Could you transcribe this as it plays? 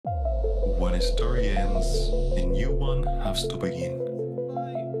story ends, a new one has to begin.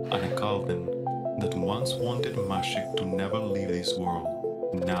 And a Calvin that once wanted magic to never leave this world,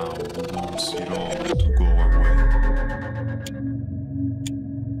 now wants it all to go away.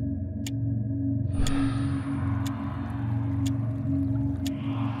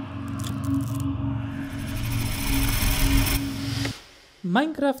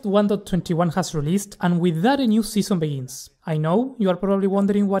 Minecraft 1.21 has released, and with that a new season begins. I know, you are probably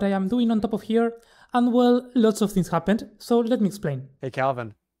wondering what I am doing on top of here, and well, lots of things happened, so let me explain. Hey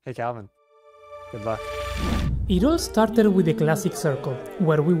Calvin. Hey Calvin. Good luck. It all started with the classic circle,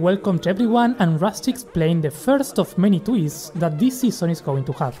 where we welcomed everyone and Rusty explained the first of many twists that this season is going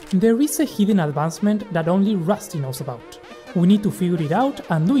to have. There is a hidden advancement that only Rusty knows about. We need to figure it out,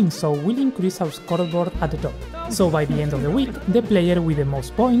 and doing so will increase our scoreboard at the top. So by the end of the week, the player with the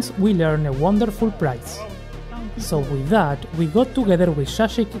most points will earn a wonderful prize. So with that, we got together with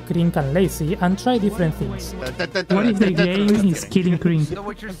Shashik, Krink and Lazy and tried different things. What if the game is killing Krink? So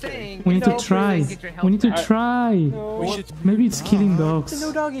what you're saying, We need to try. We need to try. Maybe it's killing dogs.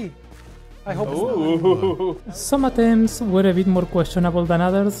 No doggy. I hope it's not. Some attempts were a bit more questionable than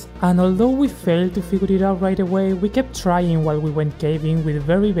others, and although we failed to figure it out right away, we kept trying while we went caving with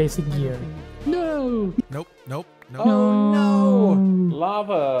very basic gear. No! Nope. Oh no!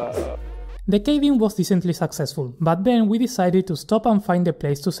 Lava! The caving was decently successful, but then we decided to stop and find a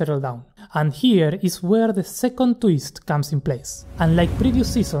place to settle down. And here is where the second twist comes in place. Unlike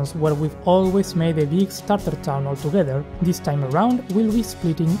previous seasons where we've always made a big starter town all together, this time around we'll be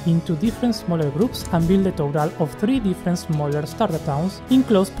splitting into different smaller groups and build a total of 3 different smaller starter towns in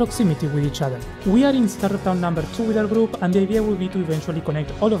close proximity with each other. We are in starter town number 2 with our group, and the idea will be to eventually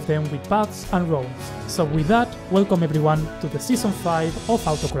connect all of them with paths and roads. So with that, welcome everyone to the season 5 of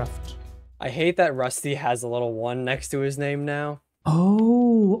Autocraft. I hate that Rusty has a little 1 next to his name now.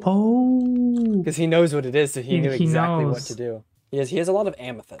 Oh. Because he knows what it is, so he knew He exactly knows. what to do. He has a lot of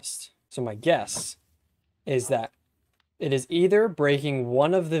amethyst. So my guess is that it is either breaking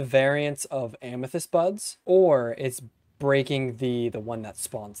one of the variants of amethyst buds, or it's breaking the one that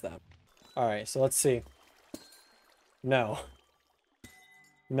spawns them. Alright, so let's see. No.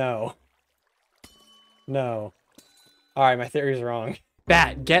 No. No. Alright, my theory's wrong.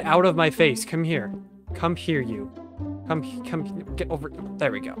 Bat, get out of my face. Come here. Come here, you. Come, get over.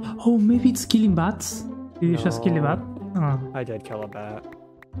 There we go. Oh, maybe it's killing bats? Did you just kill a bat? Oh. I did kill a bat.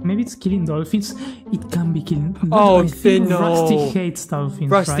 Maybe it's killing dolphins. It can be killing. Oh, I think no. Rusty hates dolphins.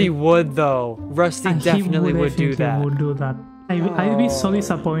 Rusty right? would though. Rusty And definitely he would do definitely that. Would do that. I'd be so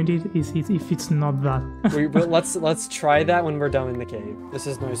disappointed if it's not that. But let's try that when we're done in the cave. This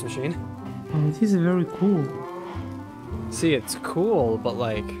is noise machine. Oh, this is very cool. See, it's cool, but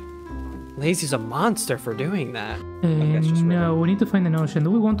like, Lazy's a monster for doing that. That's just No, we need to find an ocean.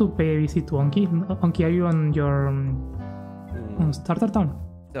 Do we want to pay a visit to Onky? Onky, are you on your on starter town?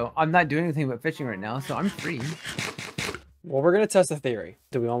 So I'm not doing anything but fishing right now, so I'm free. Well, we're gonna test a theory.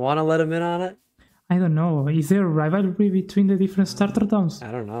 Do we want to let him in on it? I don't know. Is there a rivalry between the different starter towns?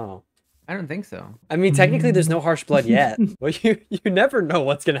 I don't know. I don't think so. I mean, technically, there's no harsh blood yet. But you never know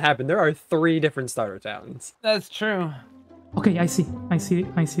what's gonna happen. There are 3 different starter towns. That's true. Okay, I see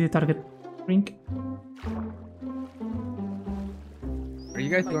the target. Rink. Are you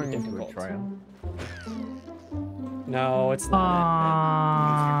guys going into a trial? No, it's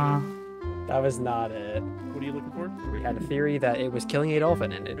not it. That was not it. What are you looking for? We had a theory that it was killing a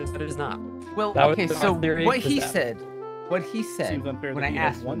dolphin, and it is not. Well, That was okay, our so theory, what was he that. said, Seems unfair when that I he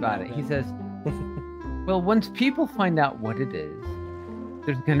has asked him one about now, it, he then. says, well, once people find out what it is,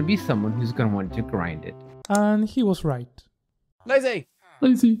 there's going to be someone who's going to want to grind it. And he was right. Lazy!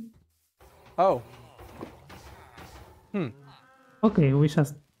 Lazy. Oh. Okay, we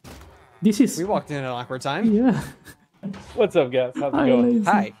just. This is. We walked in at an awkward time. Yeah. What's up, guys? How's it Hi, going? Lazy.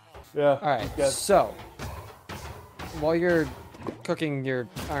 Hi. Yeah. Alright, Good. so, while you're cooking your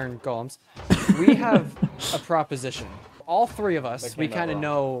iron golems, we have a proposition. All 3 of us, That we came out kind of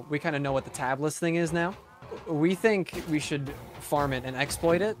wrong. know what the tabless thing is now. We think we should farm it and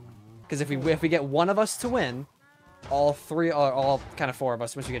exploit it, because if we get one of us to win, all 4 of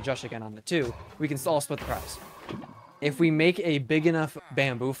us, once we get Josh again on the 2, we can all split the prize. If we make a big enough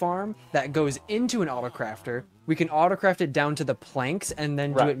bamboo farm that goes into an autocrafter, we can autocraft it down to the planks and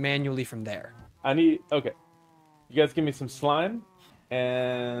then do Right. it manually from there. Okay. You guys give me some slime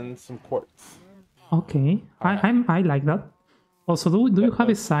and some quartz. Okay, I like that. Also, do you have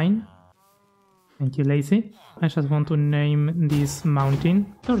a sign? Thank you, Lazy. I just want to name this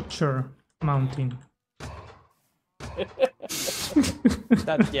mountain Torture Mountain.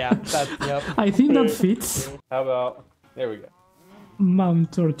 Yep. I think that fits. How about... There we go.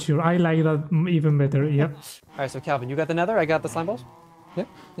 Mount torture. I like that even better. Yep. All right, so Calvin, you got the nether. I got the slime balls. Yeah.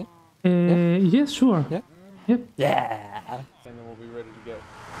 Yes, sure. Yeah. Yep. Yeah. And then we'll be ready to go.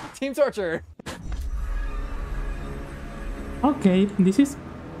 Team torture. Okay, this is...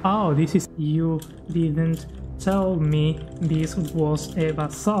 Oh, this is... You didn't tell me this was a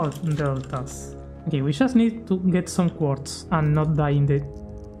basalt deltas. Okay, we just need to get some quartz and not die in the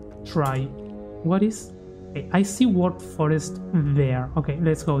try. What is... Okay, I see warp forest there. Okay,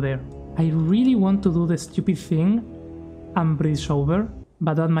 let's go there. I really want to do the stupid thing and bridge over,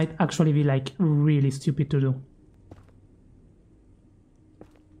 but that might actually be like really stupid to do.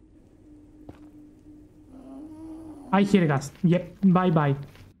 I hear gas. Yep, bye-bye.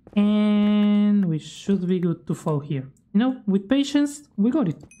 And we should be good to fall here. You know, with patience, we got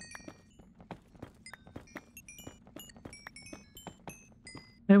it.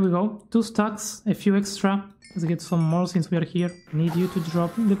 There we go. 2 stacks, a few extra. Let's get some more since we are here. Need you to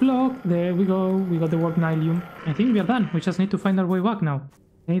drop the block. There we go. We got the warp nylum. I think we are done. We just need to find our way back now.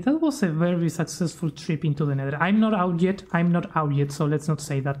 Hey, that was a very successful trip into the nether. I'm not out yet. I'm not out yet, so let's not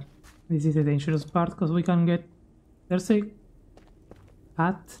say that. This is the dangerous part because we can get... There's a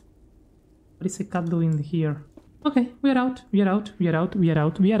cat. What is a cat doing here? Okay, we are out. We are out. We are out. We are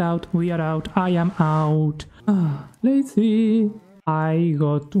out. We are out. We are out. I am out. Ah, let's see. I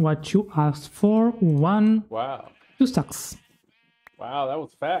got what you asked for. 1. Wow. 2 stacks. Wow, that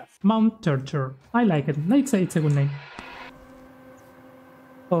was fast. Mount Torture. I like it. It's a good name.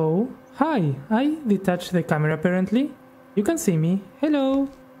 Oh, hi. I detached the camera apparently. You can see me. Hello.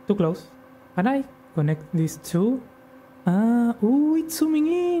 Too close. Can I connect these two? Oh, it's zooming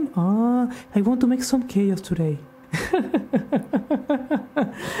in. I want to make some chaos today.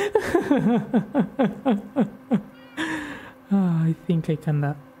 I think I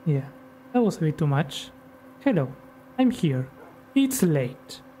can... yeah, that was a bit too much. Hello, I'm here. It's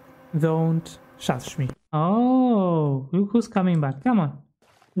late. Don't judge me. Oh, look who's coming back. Come on.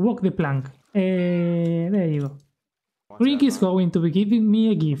 Walk the plank. There you go. Rick is going to be giving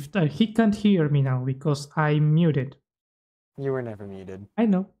me a gift. He can't hear me now because I'm muted. You were never muted. I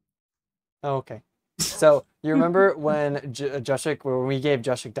know. Oh, okay. So, you remember when when we gave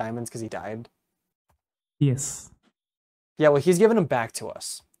Jushik diamonds because he died? Yes. Yeah, well, he's giving them back to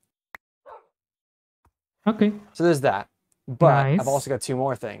us. Okay. So there's that. But Nice. I've also got 2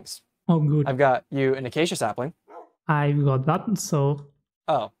 more things. Oh, good. I've got you an acacia sapling. I've got that, so...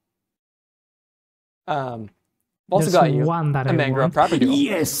 Oh. Also there's got you one that a I mangrove want. property.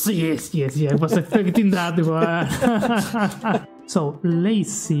 Yes. I was expecting that one. So,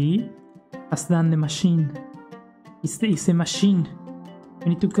 Lazy has done the machine. It's a machine. We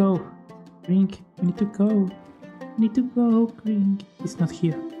need to go. Drink. We need to go. We need to go. Drink. He's not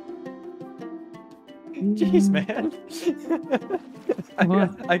here. Jeez, man.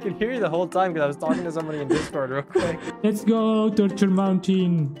 What? I could hear you the whole time because I was talking to somebody in Discord real quick. Let's go, Torture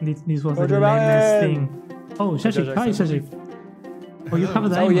Mountain. This was Torture the lamest Mountain. thing. Oh, Shashik. Hi, Shashik. Oh, you have a Oh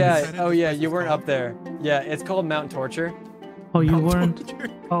diamond. yeah, you weren't up there. Yeah, it's called Mount Torture. Oh, you weren't.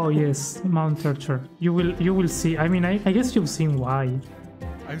 Oh yes, Mount Torture. You will see. I mean, I guess you've seen why.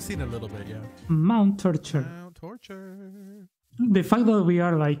 I've seen a little bit, yeah. Mount Torture. Mount torture. The fact that we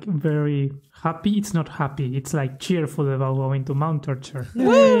are like very happy, it's not happy. It's like cheerful about going to Mount Torture.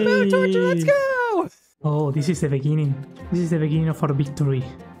 Woo, Mount Torture, let's go! Oh, this is the beginning. This is the beginning of our victory.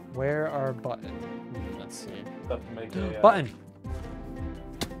 Where are button? Let's see. Stuff to make a, Button.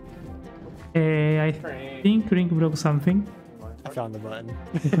 I think Rink broke something. I found the button.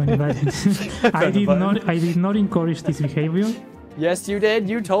 I did not encourage this behavior. Yes, you did.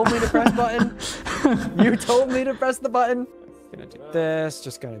 You told me to press button. You told me to press the button. Gonna do this.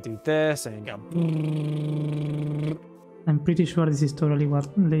 Just gonna do this and go. I'm pretty sure this is totally what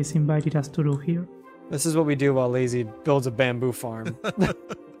Lazy invited us to do here. This is what we do while Lazy builds a bamboo farm.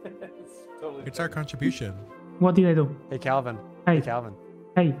 It's our contribution. What did I do? Hey, Calvin. Hey. Hey, Calvin.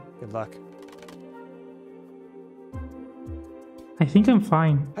 Hey, Good luck. I think I'm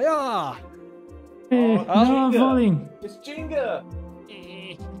fine. Hiya! Hey, Oh, no, I'm Jenga. falling. It's Jenga!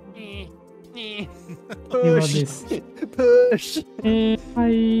 You got Push. this. Push. I...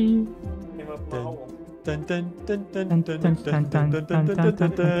 Came up my hole. Dun dun dun dun Dun, dun dun, dun dun, dun dun, dun dun, dun dun,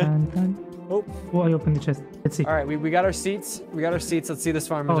 dun dun. dun, dun. Oh. Oh, I opened the chest. Let's see. All right, we got our seats. We got our seats. Let's see this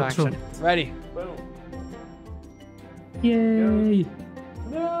farm in Oh, action. true. Ready? Boom. Yay!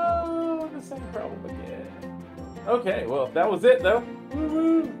 No, the same problem again. Okay, well, that was it, though.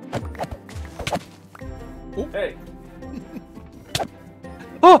 Woo-hoo. Hey.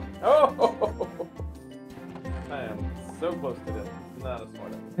 Oh! Oh! I am so close to this. Not a smart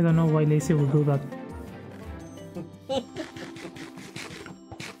idea. I don't know why Lazy will do that.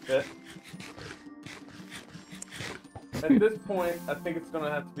 bit. At this point, I think it's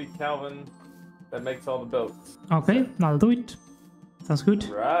gonna have to be Calvin that makes all the boats. Okay, I'll do it. Sounds good.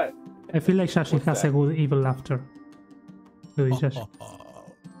 Right. I feel like Shashi What's has that? a good evil laughter. Do it, Shashi.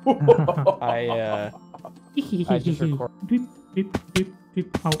 I just record. Beep, beep, beep,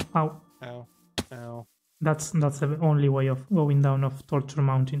 beep. Ow, ow. Ow. Ow. That's the only way of going down of Torture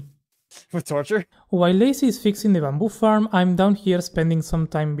Mountain. With torture? While Lacey is fixing the bamboo farm, I'm down here spending some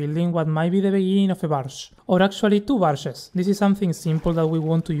time building what might be the beginning of a barge. Or actually 2 barges. This is something simple that we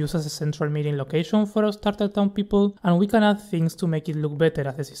want to use as a central meeting location for our starter town people, and we can add things to make it look better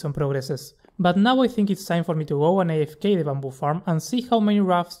as the season progresses. But now I think it's time for me to go and AFK the bamboo farm and see how many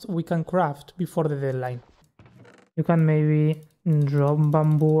rafts we can craft before the deadline. You can maybe drop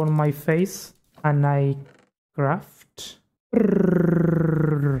bamboo on my face and I craft.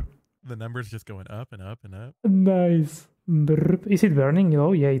 The number's just going up and up and up. Nice. Brrp. Is it burning?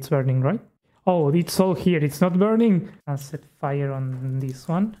 Oh, yeah, it's burning, right? Oh, it's all here. It's not burning. I'll set fire on this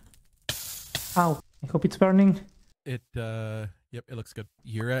one. Ow. I hope it's burning. Yep, it looks good.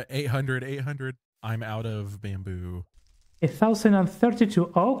 You're at 800. I'm out of bamboo.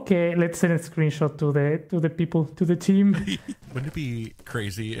 1032. Okay, let's send a screenshot to the people, to the team. Wouldn't it be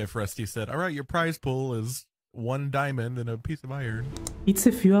crazy if Rusty said, all right, your prize pool is 1 diamond and a piece of iron? It's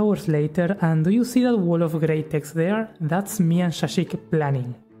a few hours later, and do you see that wall of grey text there? That's me and Shashik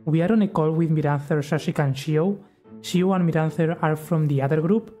planning. We are on a call with Miranther, Shashik and Shio. Shio and Miranther are from the other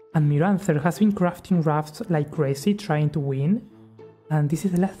group, and Miranther has been crafting rafts like crazy trying to win. And this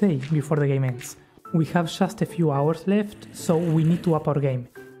is the last day before the game ends. We have just a few hours left, so we need to up our game.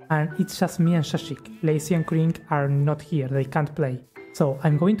 And it's just me and Shashik. Lacey and Krink are not here, they can't play. So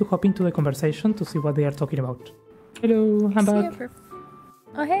I'm going to hop into the conversation to see what they are talking about. Hello, I'm back.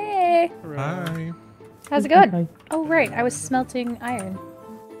 Oh, hey! Hi. How's it going? Hi. Oh, right, I was smelting iron.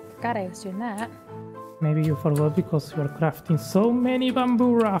 Forgot I was doing that. Maybe you forgot because you are crafting so many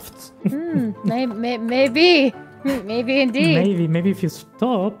bamboo rafts. Maybe. Maybe indeed. Maybe if you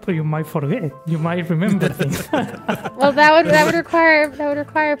stop, you might forget. You might remember things. Well, that would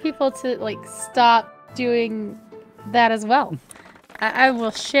require people to like stop doing that as well. I will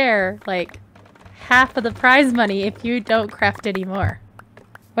share like half of the prize money if you don't craft anymore.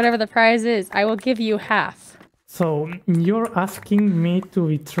 Whatever the prize is, I will give you half. So you're asking me to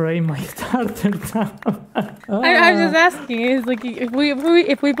betray my starter town? I'm just asking. Is like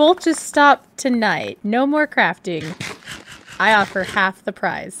if we both just stop tonight, no more crafting, I offer half the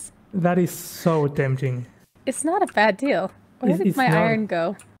prize. That is so tempting. It's not a bad deal. Where did my iron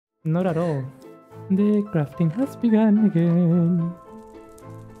go? Not at all. The crafting has begun again.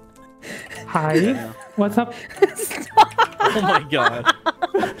 Hi. What's up? Oh my god.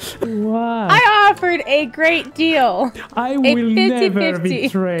 What? I offered a great deal. I will never 50-50.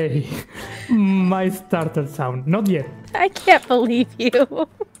 betray my starter sound. Not yet. I can't believe you.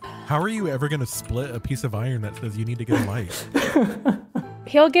 How are you ever going to split a piece of iron that says you need to get a light?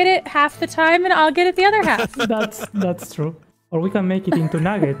 He'll get it half the time and I'll get it the other half. That's true. Or we can make it into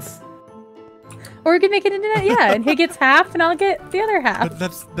nuggets. Or we can make it into that, yeah, and he gets half and I'll get the other half. But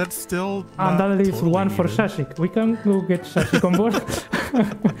that's still And not that is totally one for even. Shashik. We can go get Shashik on board.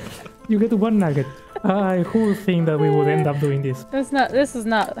 You get 1 nugget. Who would think that we would end up doing this? This is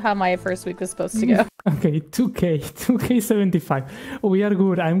not how my first week was supposed to go. Okay, 2k 75. We are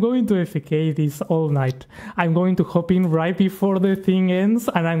good. I'm going to FK this all night. I'm going to hop in right before the thing ends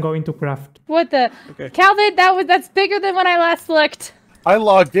and I'm going to craft. What the? Okay. Calvin, that's bigger than when I last looked. I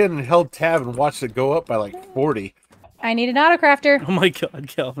logged in and held tab and watched it go up by like 40. I need an autocrafter. Oh my god,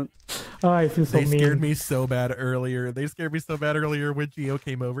 Calvin. Oh, I feel so They mean. scared me so bad earlier. They scared me so bad earlier when Gio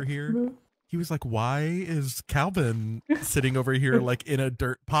came over here. He was like, why is Calvin sitting over here like in a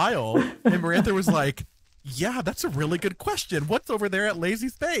dirt pile? And Mirantha was like, yeah, that's a really good question. What's over there at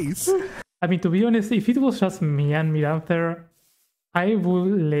Lazy's face? I mean, to be honest, if it was just me and Miranther, I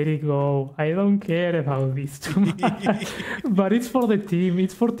would let it go. I don't care about this too much. But it's for the team.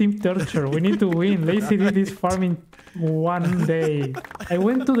 It's for Team Torture. We need to win. Lazy did this farm in 1 day. I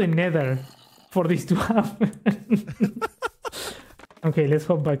went to the nether for this to happen. Okay, let's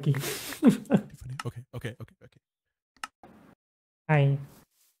hop back in. Okay. Hi.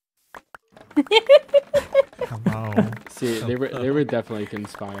 Hello. See, they were definitely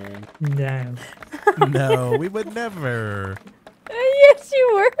conspiring. Yeah. No, we would never. Yes, you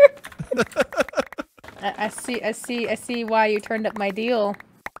were. I see why you turned up my deal.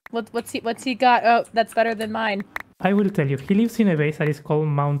 What's he got? Oh, that's better than mine. I will tell you, he lives in a base that is called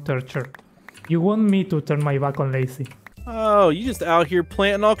Mount Torture. You want me to turn my back on Lazy? Oh, you just out here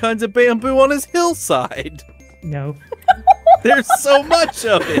planting all kinds of bamboo on his hillside. No. There's so much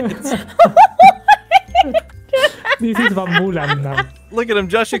of it. This is bamboo land now. Look at him.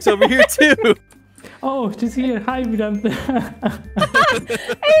 Joshik's over here too. Oh, she's here. Hi, Miranda.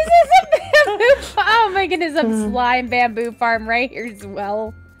 Oh my goodness, a slime bamboo farm right here as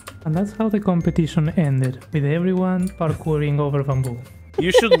well. And that's how the competition ended, with everyone parkouring over bamboo.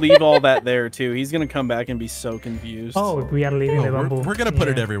 You should leave all that there too. He's gonna come back and be so confused. Oh, we are leaving the bamboo. We're gonna put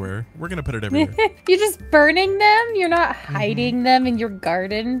it everywhere. We're gonna put it everywhere. You're just burning them? You're not hiding them in your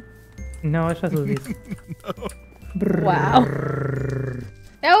garden? No, I just do this. No. Wow.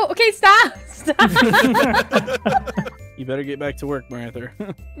 No, okay, stop! Stop! You better get back to work, Martha.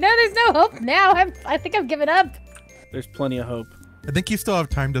 No, there's no hope now. I think I've given up. There's plenty of hope. I think you still have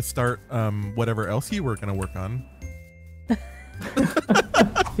time to start whatever else you were gonna work on.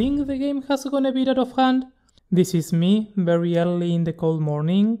 I think the game has gone a bit out of hand. This is me, very early in the cold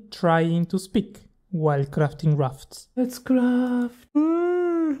morning, trying to speak while crafting rafts. Let's craft.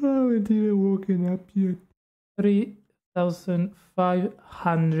 I haven't even woken up yet.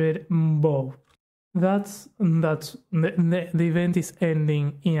 3,500 bow. That's the event is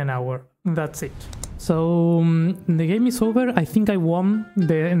ending in an hour. That's it. So the game is over. I think I won.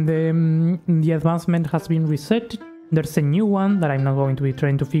 The advancement has been reset. There's a new one that I'm not going to be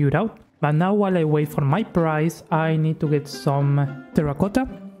trying to figure out. But now while I wait for my prize, I need to get some terracotta.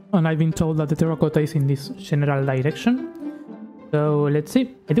 And I've been told that the terracotta is in this general direction. So let's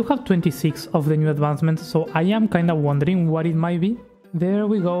see. I do have 26 of the new advancements, so I am kind of wondering what it might be. There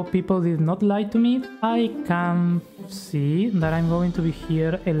we go, people did not lie to me. I can see that I'm going to be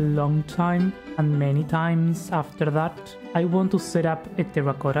here a long time, and many times after that. I want to set up a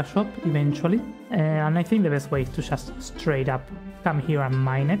terracotta shop eventually, and I think the best way is to just straight up come here and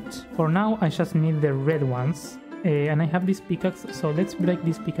mine it. For now I just need the red ones, and I have this pickaxe, so let's break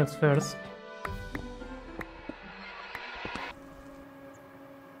this pickaxe first.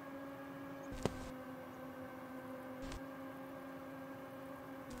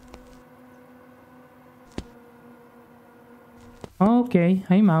 Okay,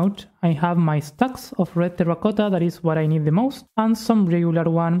 I'm out. I have my stacks of red terracotta, that is what I need the most, and some regular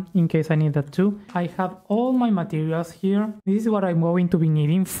one in case I need that too. I have all my materials here. This is what I'm going to be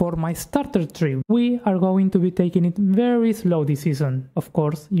needing for my starter tree. We are going to be taking it very slow this season. Of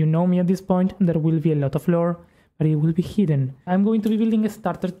course, you know me at this point, there will be a lot of lore, but it will be hidden. I'm going to be building a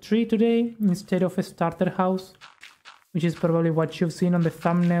starter tree today instead of a starter house, which is probably what you've seen on the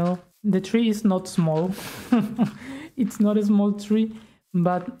thumbnail. The tree is not small. It's not a small tree,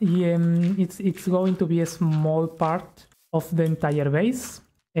 but it's going to be a small part of the entire base.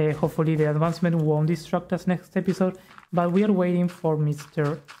 Hopefully the advancement won't distract us next episode, but we are waiting for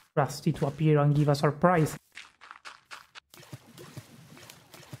Mr. Rusty to appear and give us our prize.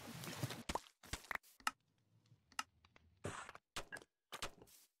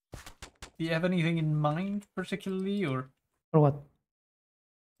 Do you have anything in mind particularly, or For what?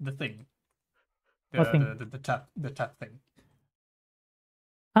 the thing? What thing? The tap thing.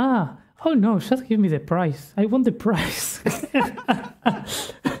 Ah, oh no, just give me the prize. I want the prize.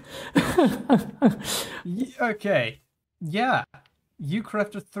 Okay. Yeah. You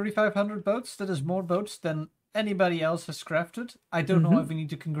crafted 3,500 boats. That is more boats than anybody else has crafted. I don't know if we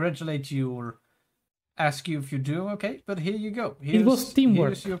need to congratulate you or ask you if you're doing okay, but here you go. It was teamwork.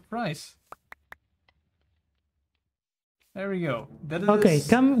 Here's your prize. There we go. That is... Okay,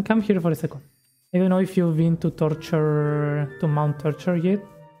 come here for a second. I don't know if you've been to Mount Torture yet.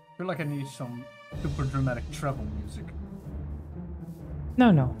 I feel like I need some super dramatic treble music.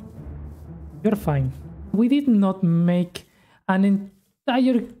 No. You're fine. We did not make an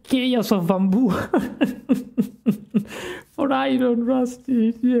entire chaos of bamboo for iron,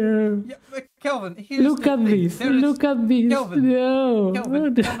 Rusty. Yeah. Yeah, but Kelvin, Look at this. Look at this. Kelvin, No.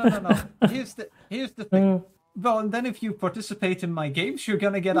 Kelvin, no. Here's the thing. Well, and then if you participate in my games, you're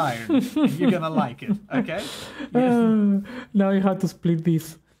gonna get iron. You're gonna like it, okay? Yes. Now I have to split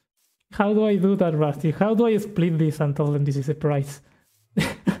this. How do I do that, Rusty? How do I split this and tell them this is a prize?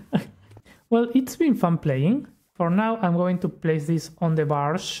 Well, it's been fun playing. For now, I'm going to place this on the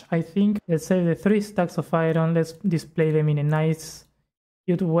barge, I think. Let's save the 3 stacks of iron. Let's display them in a nice,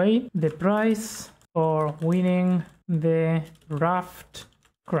 cute way. The prize for winning the raft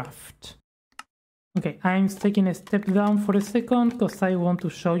craft. Okay, I'm taking a step down for a second because I want to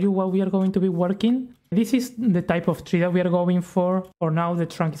show you what we are going to be working. This is the type of tree that we are going for. For now, the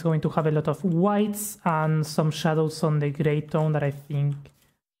trunk is going to have a lot of whites and some shadows on the gray tone that I think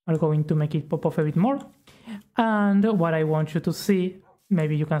are going to make it pop off a bit more. And what I want you to see,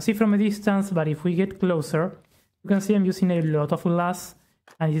 maybe you can see from a distance, but if we get closer, you can see I'm using a lot of glass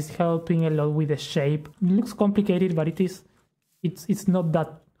and it's helping a lot with the shape. It looks complicated, but it is it's not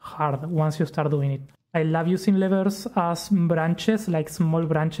that hard once you start doing it. I love using levers as branches, like small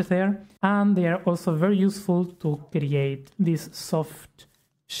branches there, and they are also very useful to create these soft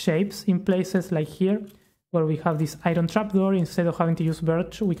shapes in places like here, where we have this iron trapdoor. Instead of having to use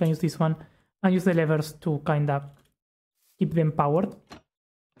birch, we can use this one and use the levers to kind of keep them powered.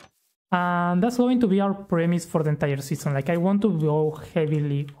 And that's going to be our premise for the entire season. Like, I want to go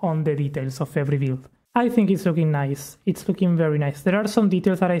heavily on the details of every build. I think it's looking nice. It's looking very nice. There are some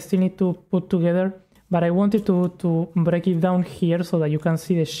details that I still need to put together, but I wanted to break it down here so that you can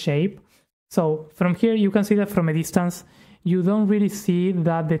see the shape. So from here, you can see that from a distance, you don't really see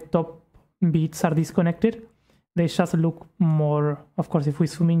that the top bits are disconnected. They just look more, of course, if we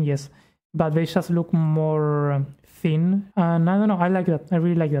zoom in, yes, but they just look more thin. And I don't know, I like that. I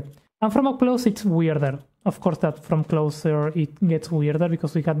really like that. And from up close, it's weirder. Of course, that from closer, it gets weirder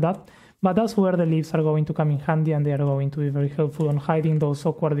because we got that. But that's where the leaves are going to come in handy, and they are going to be very helpful on hiding those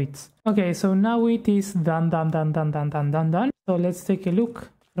awkward bits. Okay, so now it is done. So let's take a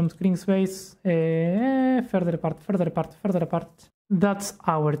look from screen space. Further apart. That's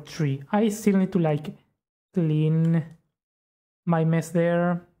our tree. I still need to like clean my mess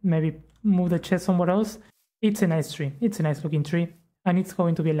there. Maybe move the chest somewhere else. It's a nice tree. It's a nice looking tree. And it's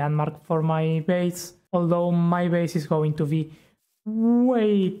going to be a landmark for my base. Although my base is going to be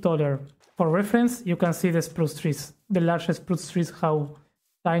way taller. For reference, you can see the spruce trees, the largest spruce trees, how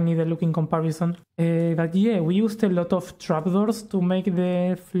tiny they look in comparison. But yeah, we used a lot of trapdoors to make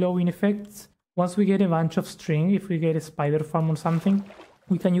the flowing effects. Once we get a bunch of string, if we get a spider farm or something,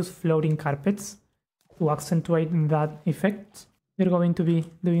 we can use floating carpets to accentuate that effect. We're going to be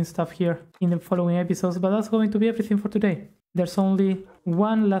doing stuff here in the following episodes, but that's going to be everything for today. There's only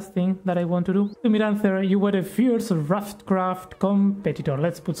one last thing that I want to do. To Miranther, you were a fierce raftcraft competitor.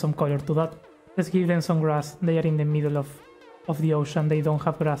 Let's put some color to that. Let's give them some grass. They are in the middle of the ocean. They don't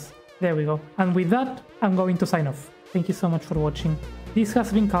have grass. There we go. And with that, I'm going to sign off. Thank you so much for watching. This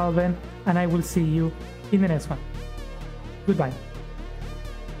has been Calvin, and I will see you in the next one. Goodbye.